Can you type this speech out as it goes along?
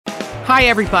Hi,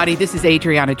 everybody. This is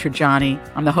Adriana Trajani.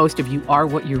 I'm the host of You Are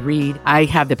What You Read. I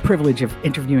have the privilege of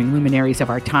interviewing luminaries of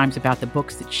our times about the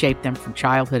books that shaped them from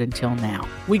childhood until now.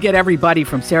 We get everybody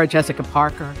from Sarah Jessica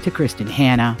Parker to Kristen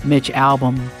Hanna, Mitch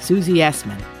Albom, Susie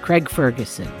Essman, Craig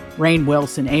Ferguson, Rainn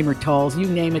Wilson, Amor Tolls, you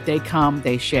name it, they come,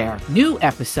 they share. New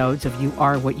episodes of You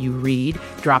Are What You Read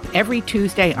drop every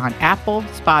Tuesday on Apple,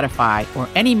 Spotify, or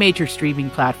any major streaming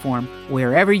platform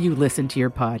wherever you listen to your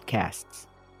podcasts.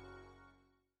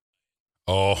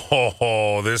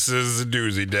 Oh, this is a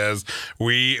doozy, Des.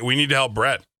 We need to help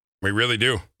Brett. We really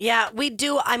do. Yeah, we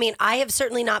do. I mean, I have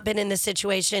certainly not been in this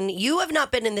situation. You have not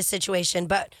been in this situation,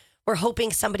 but we're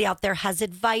hoping somebody out there has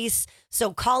advice.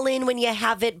 So call in when you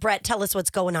have it. Brett, tell us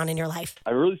what's going on in your life. I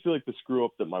really feel like the screw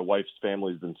up that my wife's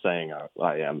family's been saying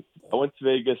I am. I went to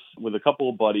Vegas with a couple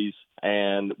of buddies,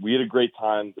 and we had a great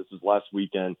time. This was last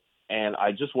weekend, and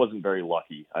I just wasn't very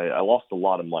lucky. I lost a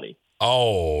lot of money.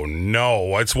 Oh,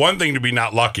 no. It's one thing to be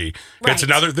not lucky. Right. It's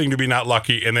another thing to be not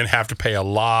lucky and then have to pay a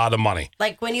lot of money.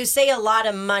 Like when you say a lot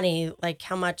of money, like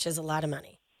how much is a lot of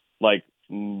money? Like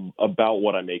about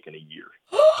what I make in a year.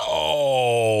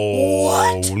 Oh,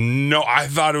 What? No. I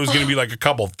thought it was going to be like a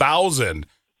couple thousand.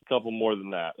 A couple more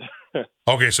than that.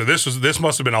 Okay, so this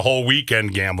must have been a whole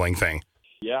weekend gambling thing.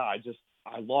 Yeah,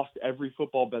 I lost every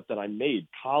football bet that I made,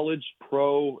 college,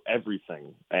 pro,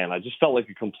 everything. And I just felt like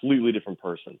a completely different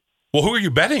person. Well, who are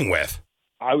you betting with?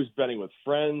 I was betting with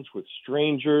friends, with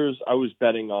strangers. I was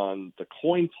betting on the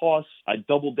coin toss. I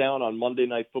doubled down on Monday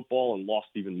Night Football and lost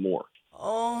even more.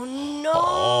 Oh, no.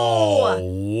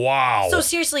 Oh, wow. So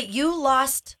seriously, you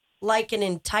lost like an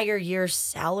entire year's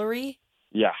salary?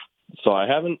 Yeah. So I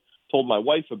haven't told my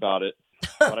wife about it,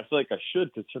 but I feel like I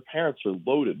should because her parents are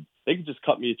loaded. They could just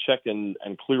cut me a check and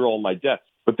clear all my debts.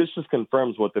 But this just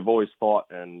confirms what they've always thought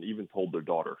and even told their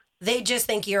daughter. They just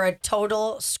think you're a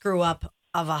total screw up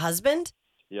of a husband?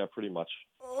 Yeah, pretty much.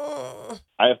 Mm.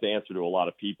 I have to answer to a lot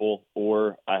of people,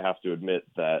 or I have to admit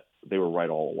that they were right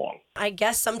all along. I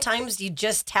guess sometimes you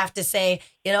just have to say,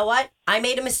 you know what? I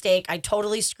made a mistake. I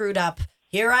totally screwed up.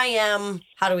 Here I am.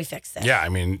 How do we fix this? Yeah, I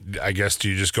mean, I guess do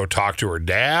you just go talk to her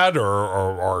dad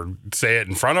or say it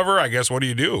in front of her? I guess what do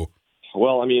you do?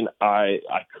 Well, I mean, I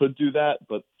could do that,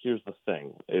 but here's the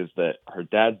thing, is that her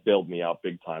dad bailed me out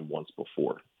big time once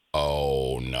before.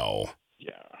 Oh, no.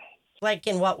 Yeah. Like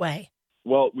in what way?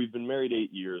 Well, we've been married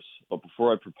 8 years, but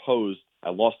before I proposed, I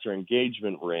lost her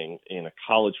engagement ring in a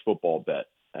college football bet.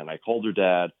 And I called her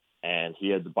dad, and he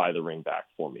had to buy the ring back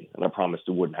for me. And I promised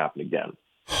it wouldn't happen again.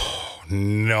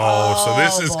 No.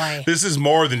 Oh, So this is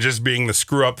more than just being the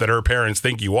screw up that her parents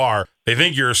think you are. They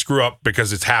think you're a screw up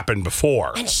because it's happened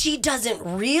before. And she doesn't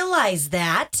realize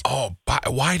that. Oh,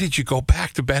 why did you go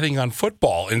back to betting on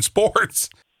football in sports?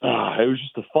 It was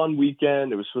just a fun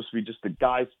weekend. It was supposed to be just a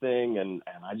guy's thing, and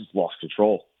I just lost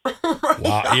control.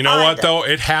 Wow. You know what, though?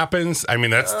 It happens. I mean,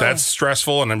 that's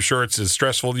stressful, and I'm sure it's as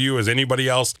stressful to you as anybody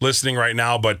else listening right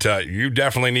now, but you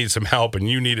definitely need some help, and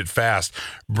you need it fast.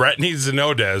 Brett needs to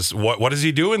know, Des, what does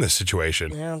he do in this situation?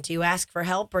 Well, do you ask for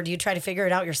help, or do you try to figure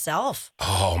it out yourself?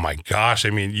 Oh, my gosh. I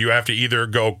mean, you have to either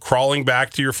go crawling back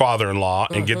to your father-in-law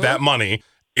and get that money,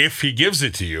 if he gives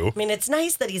it to you. I mean, it's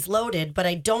nice that he's loaded, but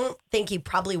I don't think he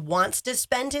probably wants to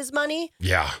spend his money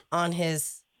on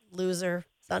his loser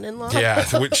son-in-law. Yeah,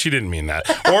 she didn't mean that.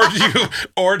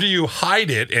 Or do you hide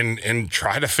it and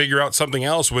try to figure out something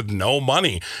else with no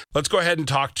money? Let's go ahead and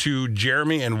talk to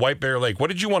Jeremy in White Bear Lake. What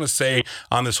did you want to say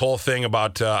on this whole thing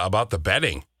about the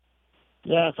betting?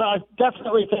 Yeah, so I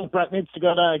definitely think Brett needs to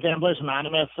go to Gamblers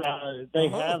Anonymous. They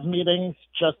have meetings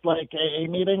just like AA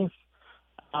meetings.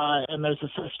 And there's a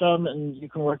system, and you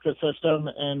can work the system,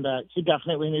 and he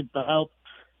definitely needs the help.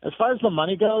 As far as the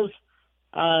money goes,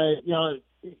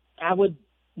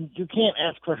 you can't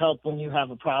ask for help when you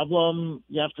have a problem.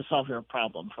 You have to solve your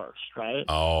problem first, right?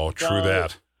 Oh, true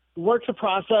that. Work the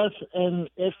process, and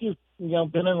if you've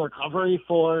been in recovery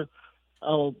for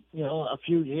a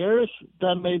few years,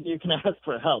 then maybe you can ask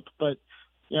for help. But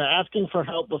asking for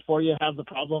help before you have the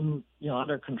problem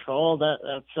under control,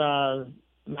 that's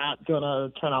not going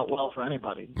to turn out well for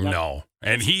anybody. No.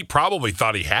 And he probably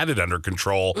thought he had it under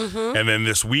control. Mm-hmm. And then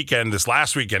this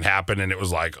last weekend happened, and it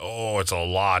was like, oh, it's a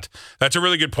lot. That's a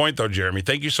really good point, though, Jeremy.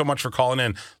 Thank you so much for calling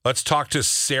in. Let's talk to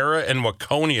Sarah in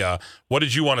Waconia. What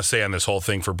did you want to say on this whole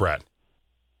thing for Brett?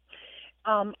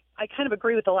 I kind of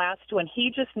agree with the last one.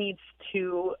 He just needs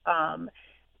to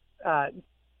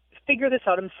figure this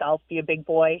out himself, be a big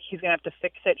boy. He's going to have to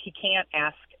fix it. He can't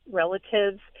ask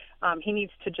relatives. He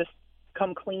needs to just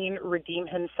come clean, redeem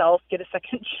himself, get a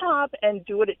second job, and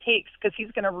do what it takes, because he's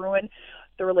going to ruin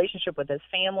the relationship with his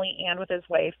family and with his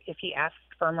wife if he asks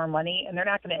for more money, and they're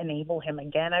not going to enable him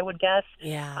again, I would guess.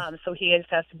 Yeah. So he just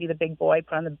has to be the big boy,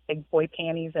 put on the big boy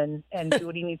panties, and do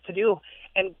what he needs to do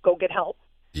and go get help.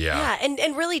 Yeah.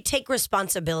 And really take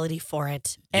responsibility for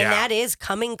it. And Yeah. that is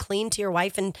coming clean to your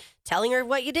wife and telling her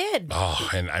what you did. Oh,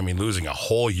 and I mean, losing a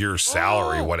whole year's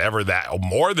salary, whatever that,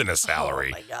 more than a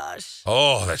salary. Oh, my gosh.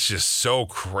 Oh, that's just so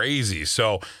crazy.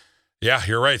 So, yeah,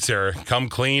 you're right, Sarah. Come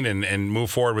clean and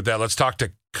move forward with that. Let's talk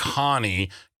to Connie.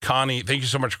 Connie, thank you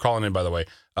so much for calling in, by the way.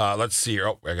 Let's see.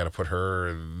 Oh, I got to put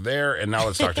her there. And now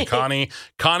let's talk to Connie.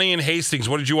 Connie in Hastings,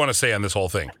 what did you want to say on this whole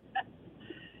thing?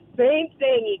 Same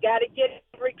thing. You got to get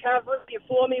recovery. You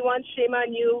fool me once, shame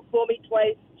on you. Fool me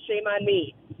twice, shame on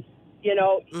me. You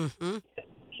know,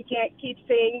 you can't keep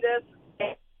saying this.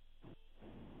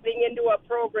 Getting into a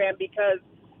program because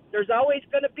there's always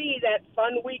going to be that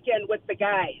fun weekend with the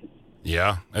guys.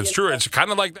 Yeah, it's true. It's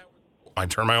kind of like that. I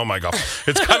turn my own mic off.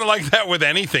 It's kind of like that with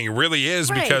anything. It really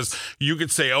is, Right. because you could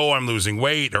say, oh, I'm losing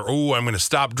weight, or oh, I'm going to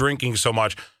stop drinking so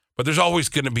much. But there's always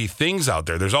going to be things out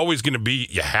there. There's always going to be,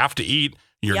 you have to eat.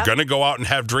 You're Yep. going to go out and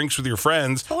have drinks with your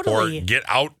friends Totally. or get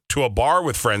out to a bar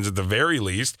with friends at the very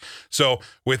least. So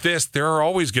with this, there are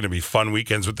always going to be fun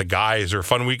weekends with the guys or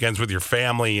fun weekends with your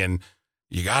family, and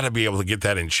you got to be able to get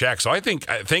that in check. So I think,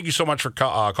 thank you so much for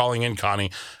calling in, Connie.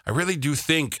 I really do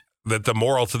think that the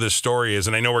moral to this story is,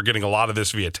 and I know we're getting a lot of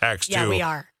this via text Yeah, too. we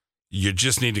are. You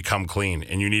just need to come clean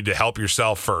and you need to help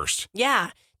yourself first.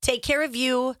 Yeah. Take care of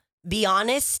you, be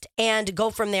honest, and go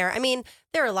from there. I mean,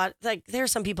 there are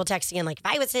some people texting in, like, if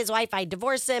I was his wife, I'd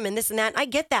divorce him and this and that. I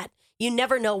get that. You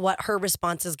never know what her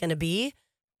response is going to be,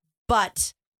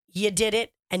 but you did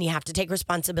it and you have to take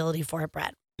responsibility for it,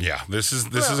 Brett. Yeah, this is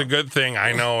a good thing.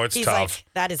 I know it's He's tough. like,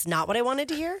 that is not what I wanted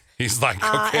to hear. He's like,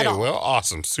 at okay, all. well,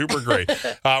 awesome. Super great.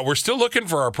 We're still looking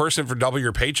for our person for Double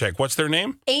Your Paycheck. What's their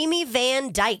name? Amy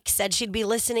Van Dyke said she'd be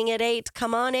listening at 8.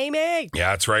 Come on, Amy. Yeah,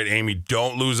 that's right, Amy.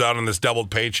 Don't lose out on this doubled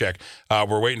paycheck.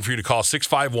 We're waiting for you to call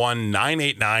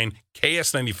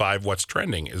 651-989-KS95. What's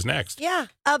trending is next. Yeah,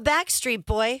 a Backstreet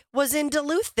Boy was in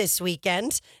Duluth this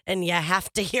weekend, and you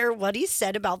have to hear what he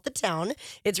said about the town.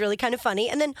 It's really kind of funny.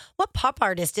 And then what pop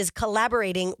artist is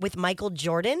collaborating with Michael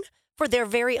Jordan for their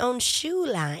very own shoe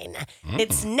line?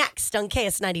 It's next on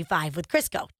KS95 with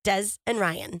Crisco, Des, and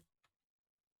Ryan.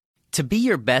 To be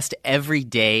your best every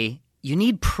day, you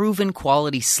need proven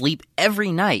quality sleep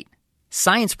every night.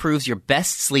 Science proves your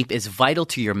best sleep is vital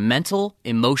to your mental,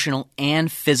 emotional, and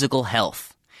physical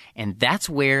health. And that's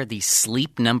where the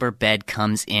Sleep Number bed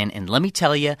comes in. And let me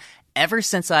tell you, ever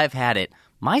since I've had it,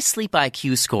 my sleep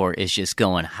IQ score is just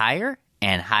going higher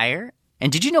and higher.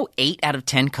 And did you know 8 out of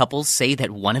 10 couples say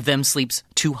that one of them sleeps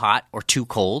too hot or too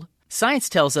cold? Science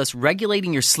tells us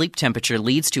regulating your sleep temperature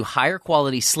leads to higher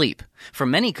quality sleep. For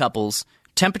many couples,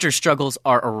 temperature struggles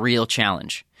are a real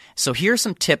challenge. So here are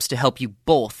some tips to help you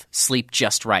both sleep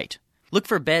just right. Look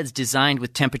for beds designed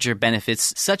with temperature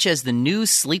benefits, such as the new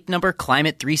Sleep Number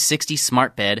Climate 360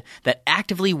 Smart Bed that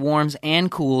actively warms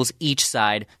and cools each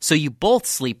side so you both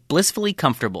sleep blissfully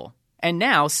comfortable. And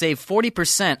now save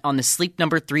 40% on the Sleep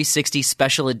Number 360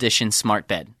 Special Edition Smart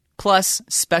Bed, plus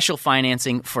special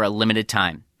financing for a limited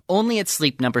time. Only at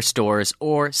Sleep Number stores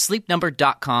or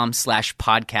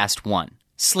sleepnumber.com/podcast1.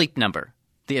 Sleep Number,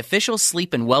 the official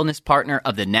sleep and wellness partner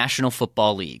of the National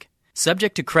Football League.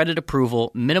 Subject to credit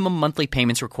approval, minimum monthly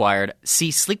payments required. See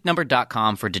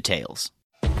sleepnumber.com for details.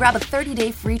 Grab a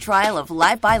 30-day free trial of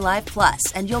Live by Live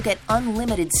Plus, and you'll get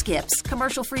unlimited skips,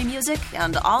 commercial-free music,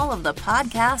 and all of the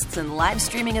podcasts and live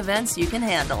streaming events you can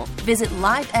handle. Visit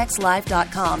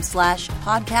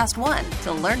livexlive.com/podcast1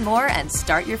 to learn more and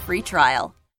start your free trial.